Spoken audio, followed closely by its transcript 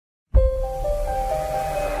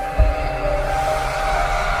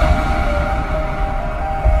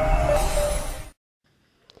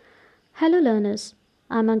learners,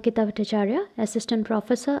 I'm Ankita Bhattacharyya, Assistant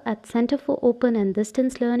Professor at Center for Open and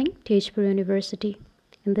Distance Learning, Tezpur University.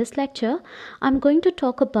 In this lecture, I'm going to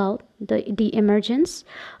talk about the emergence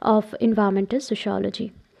of environmental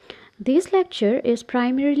sociology. This lecture is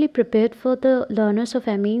primarily prepared for the learners of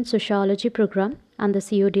MA in Sociology program and the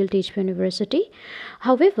CODL Tezpur University.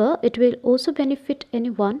 However, it will also benefit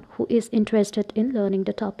anyone who is interested in learning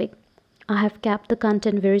the topic. I have kept the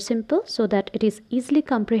content very simple so that it is easily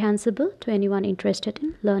comprehensible to anyone interested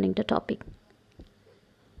in learning the topic.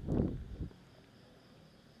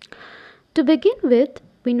 To begin with,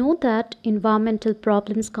 we know that environmental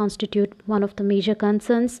problems constitute one of the major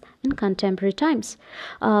concerns in contemporary times,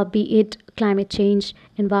 be it climate change,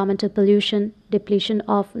 environmental pollution, depletion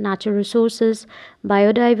of natural resources,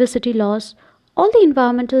 biodiversity loss. All the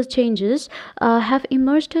environmental changes have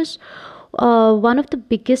emerged as one of the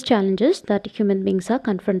biggest challenges that human beings are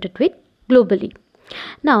confronted with globally.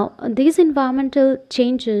 Now, these environmental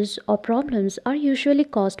changes or problems are usually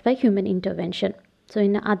caused by human intervention. So,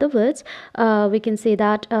 in other words, we can say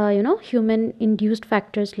that human-induced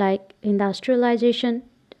factors like industrialization,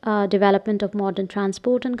 development of modern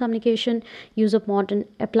transport and communication, use of modern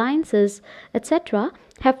appliances, etc.,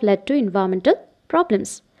 have led to environmental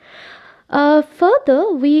problems.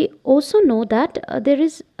 Further, we also know that there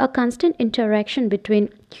is a constant interaction between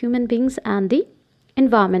human beings and the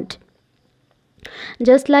environment.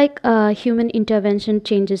 Just like human intervention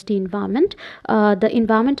changes the environment, the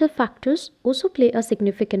environmental factors also play a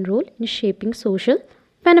significant role in shaping social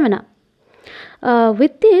phenomena.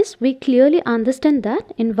 With this, we clearly understand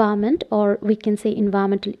that environment, or we can say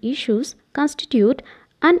environmental issues, constitute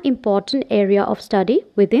an important area of study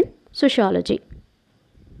within sociology.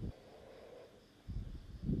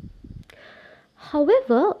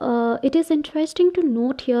 However, it is interesting to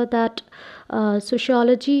note here that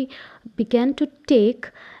sociology began to take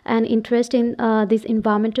an interest in these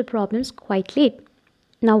environmental problems quite late.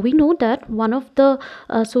 Now, we know that one of the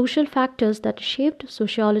social factors that shaped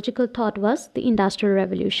sociological thought was the Industrial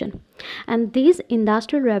Revolution. And this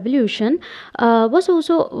Industrial Revolution was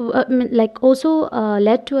also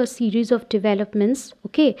led to a series of developments,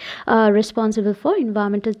 responsible for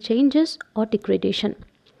environmental changes or degradation.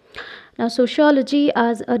 Now, sociology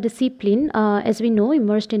as a discipline, as we know,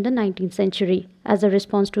 emerged in the 19th century as a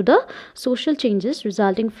response to the social changes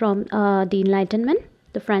resulting from the Enlightenment,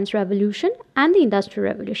 the French Revolution, and the Industrial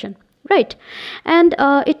Revolution. Right. And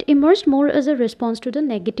it emerged more as a response to the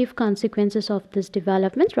negative consequences of this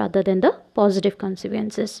development rather than the positive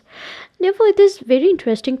consequences. Therefore, it is very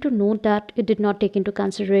interesting to note that it did not take into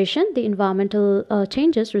consideration the environmental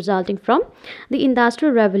changes resulting from the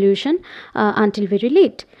Industrial Revolution until very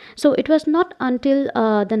late. So, it was not until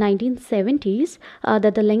the 1970s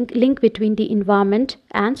that the link between the environment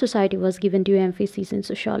and society was given due emphasis in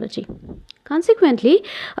sociology. Consequently,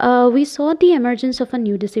 we saw the emergence of a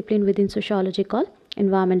new discipline within sociology called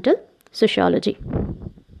environmental sociology.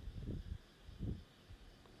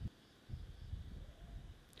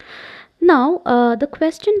 Now, the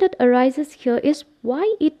question that arises here is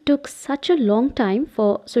why it took such a long time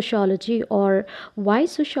for sociology, or why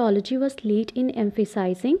sociology was late in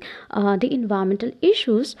emphasizing the environmental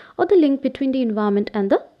issues or the link between the environment and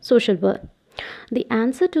the social world. The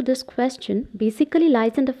answer to this question basically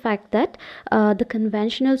lies in the fact that the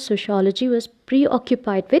conventional sociology was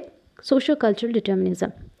preoccupied with socio-cultural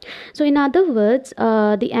determinism. So, in other words,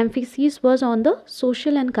 the emphasis was on the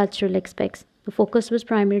social and cultural aspects. The focus was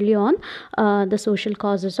primarily on the social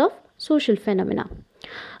causes of social phenomena.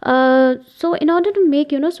 So, in order to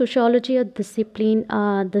make sociology a discipline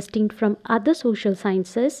distinct from other social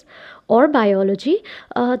sciences or biology,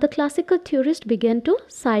 the classical theorists began to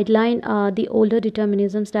sideline the older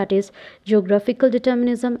determinisms, that is geographical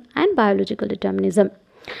determinism and biological determinism.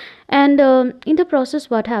 And in the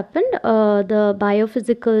process, what happened? The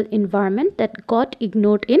biophysical environment that got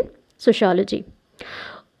ignored in sociology.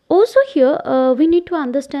 Also here, we need to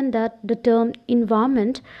understand that the term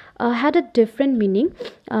environment had a different meaning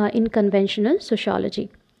in conventional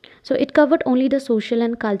sociology. So it covered only the social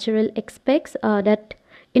and cultural aspects that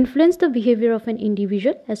influence the behavior of an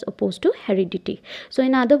individual as opposed to heredity. So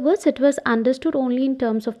in other words, it was understood only in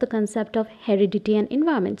terms of the concept of heredity and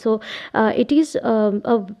environment. So it is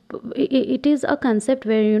a concept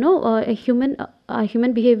where a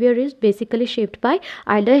human behavior is basically shaped by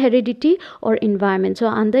either heredity or environment. So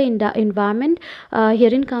under environment,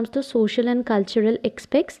 herein comes the social and cultural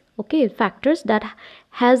aspects, factors that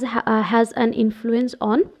has an influence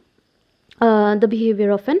on the behavior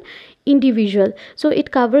of an individual. So it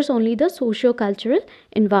covers only the socio-cultural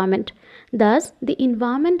environment. Thus, the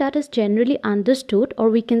environment that is generally understood, or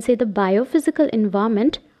we can say the biophysical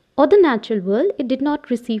environment, or the natural world, it did not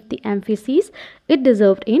receive the emphasis it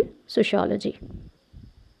deserved in sociology.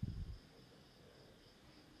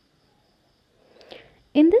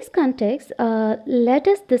 In this context, let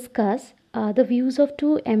us discuss the views of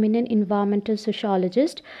two eminent environmental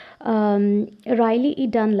sociologists, Riley E.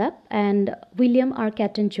 Dunlap and William R.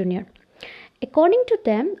 Catton Jr. According to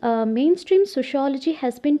them, mainstream sociology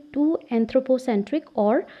has been too anthropocentric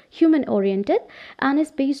or human oriented and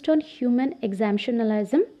is based on human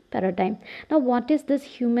exemptionalism paradigm. Now, what is this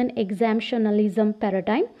human exemptionalism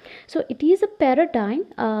paradigm? So, it is a paradigm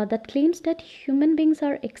that claims that human beings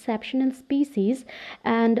are exceptional species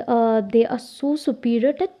and they are so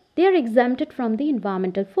superior that they are exempted from the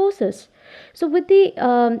environmental forces. So with the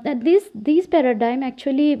these paradigm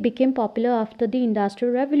actually became popular after the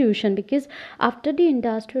industrial revolution, because after the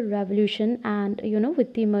industrial revolution and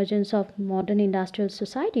with the emergence of modern industrial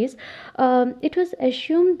societies, it was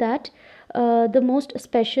assumed that the most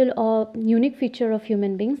special or unique feature of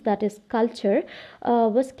human beings, that is culture,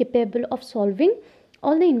 was capable of solving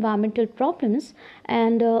all the environmental problems,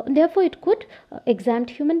 and therefore it could exempt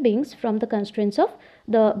human beings from the constraints of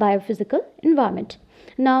the biophysical environment.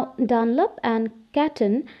 Now, Dunlop and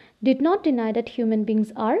Catton did not deny that human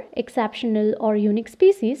beings are exceptional or unique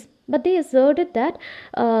species, but they asserted that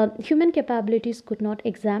human capabilities could not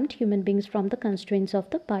exempt human beings from the constraints of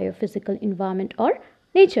the biophysical environment or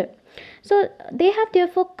nature. So they have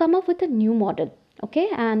therefore come up with a new model, okay,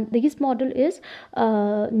 and this model is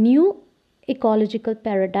new ecological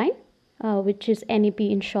paradigm, which is NEP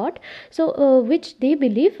in short. So which they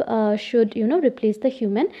believe should replace the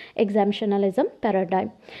human exemptionalism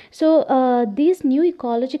paradigm. So this new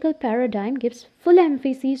ecological paradigm gives full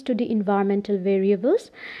emphasis to the environmental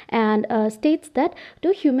variables and states that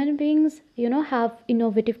though human beings have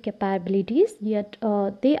innovative capabilities, yet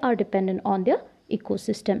they are dependent on their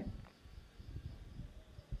ecosystem.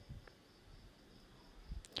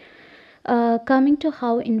 Coming to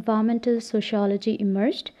how environmental sociology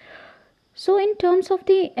emerged. So, in terms of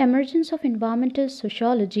the emergence of environmental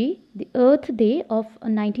sociology, the Earth Day of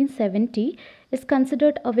 1970 is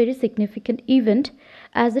considered a very significant event,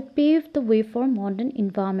 as it paved the way for modern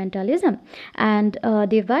environmentalism, and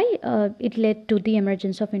thereby it led to the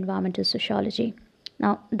emergence of environmental sociology.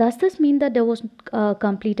 Now, does this mean that there was a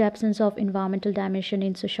complete absence of environmental dimension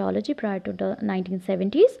in sociology prior to the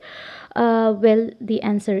 1970s? Well, the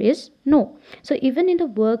answer is no. So, even in the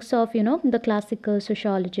works of the classical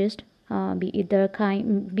sociologists, be it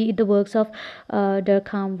the works of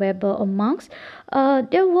Durkheim, Weber, or Marx,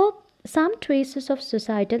 there were some traces of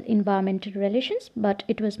societal environmental relations, but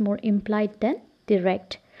it was more implied than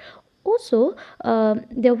direct. Also,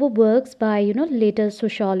 there were works by later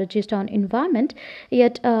sociologists on environment,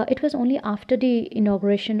 yet it was only after the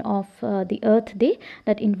inauguration of the Earth Day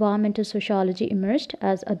that environmental sociology emerged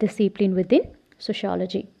as a discipline within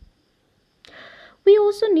sociology. We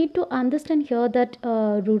also need to understand here that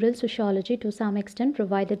rural sociology to some extent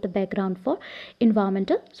provided the background for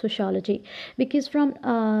environmental sociology, because from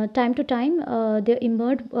time to time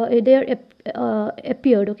there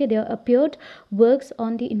appeared works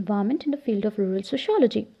on the environment in the field of rural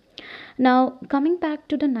sociology. Now, coming back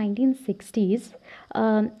to the 1960s,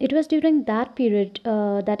 it was during that period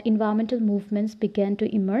that environmental movements began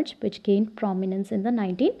to emerge, which gained prominence in the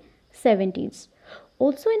 1970s.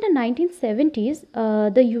 Also in the 1970s,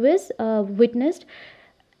 the US witnessed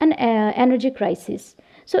an energy crisis.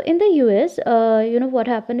 So in the US, what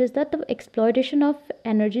happened is that the exploitation of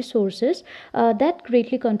energy sources that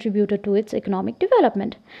greatly contributed to its economic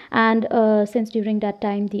development. And since during that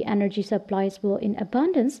time the energy supplies were in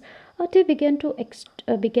abundance, they began to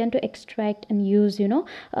extract and use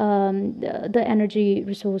the energy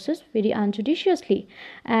resources very unjudiciously,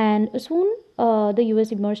 and soon the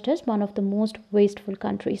US emerged as one of the most wasteful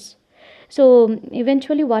countries. So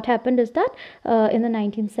eventually what happened is that in the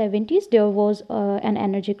 1970s there was an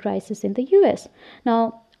energy crisis in the US.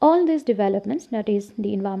 Now all these developments, that is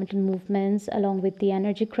the environmental movements along with the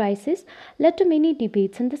energy crisis, led to many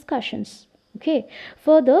debates and discussions. Okay.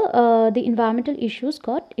 Further, the environmental issues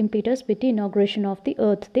got impetus with the inauguration of the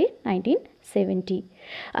Earth Day 1970,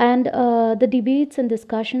 and the debates and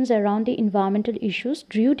discussions around the environmental issues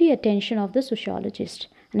drew the attention of the sociologists,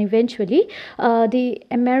 and eventually the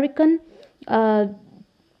American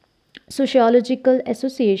Sociological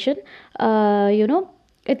Association,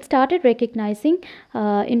 it started recognizing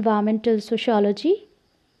environmental sociology,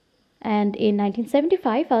 and in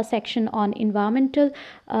 1975 a section on environmental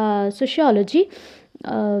sociology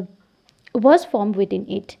was formed within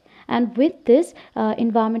it, and with this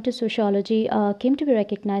environmental sociology came to be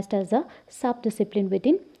recognized as a sub-discipline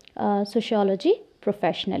within sociology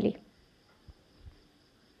professionally.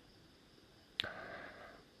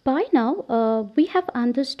 By now, we have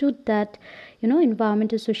understood that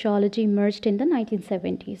environmental sociology emerged in the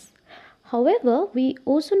 1970s. However, we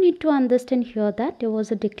also need to understand here that there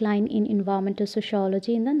was a decline in environmental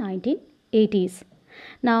sociology in the 1980s.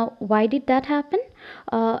 Now, why did that happen?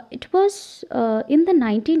 It was in the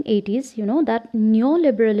 1980s, that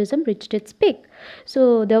neoliberalism reached its peak.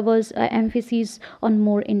 So there was emphasis on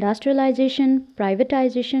more industrialization,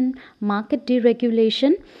 privatization, market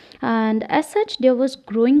deregulation, and as such, there was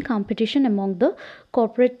growing competition among the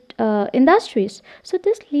corporate industries. So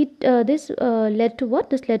this led to what?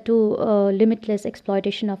 This led to limitless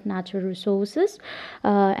exploitation of natural resources,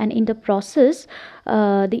 and in the process,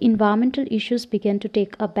 the environmental issues began to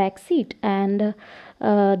take a back seat, and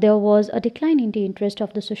there was a decline in the interest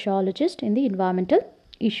of the sociologist in the environmental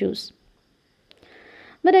issues.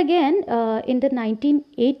 But again, in the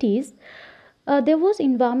 1980s, there was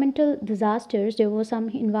environmental disasters. There were some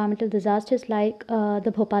environmental disasters like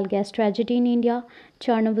the Bhopal gas tragedy in India,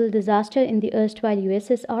 Chernobyl disaster in the erstwhile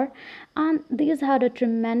USSR, and these had a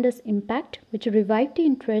tremendous impact, which revived the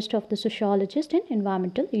interest of the sociologist in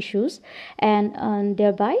environmental issues, and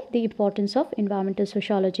thereby the importance of environmental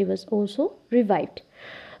sociology was also revived.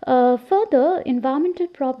 Further, environmental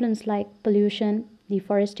problems like pollution,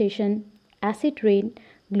 deforestation, acid rain,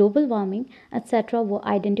 global warming, etc., were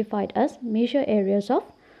identified as major areas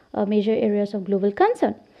of global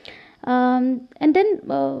concern. And then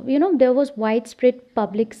there was widespread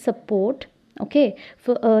public support. Okay,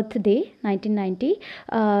 for Earth Day 1990,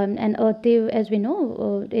 and Earth Day, as we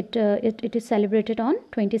know, it is celebrated on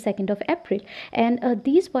 22nd of April, and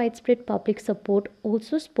these widespread public support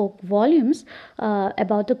also spoke volumes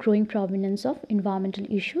about the growing prominence of environmental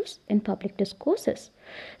issues in public discourses.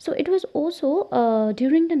 So it was also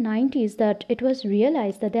during the 90s that it was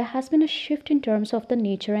realized that there has been a shift in terms of the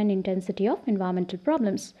nature and intensity of environmental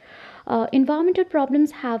problems. Environmental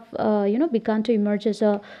problems have begun to emerge as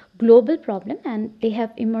a global problem, and they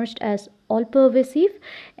have emerged as all pervasive,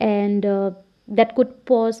 and that could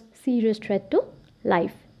pose serious threat to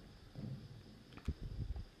life.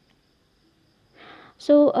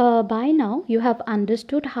 So, by now, you have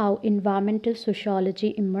understood how environmental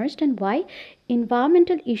sociology emerged and why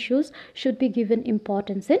environmental issues should be given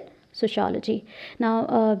importance in sociology.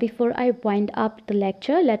 Now, before I wind up the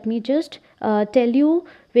lecture, let me just tell you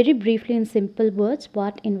very briefly in simple words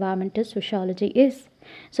what environmental sociology is.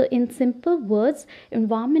 So, in simple words,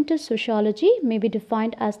 environmental sociology may be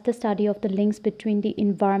defined as the study of the links between the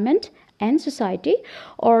environment and society,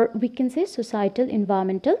 or we can say societal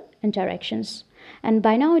environmental interactions. And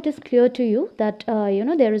by now it is clear to you that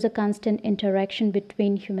there is a constant interaction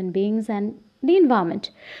between human beings and the environment.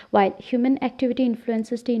 While human activity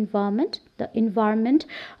influences the environment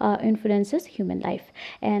influences human life,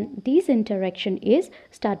 and this interaction is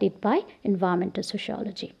studied by environmental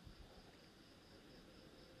sociology.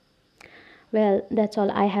 Well, that's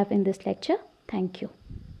all I have in this lecture. Thank you.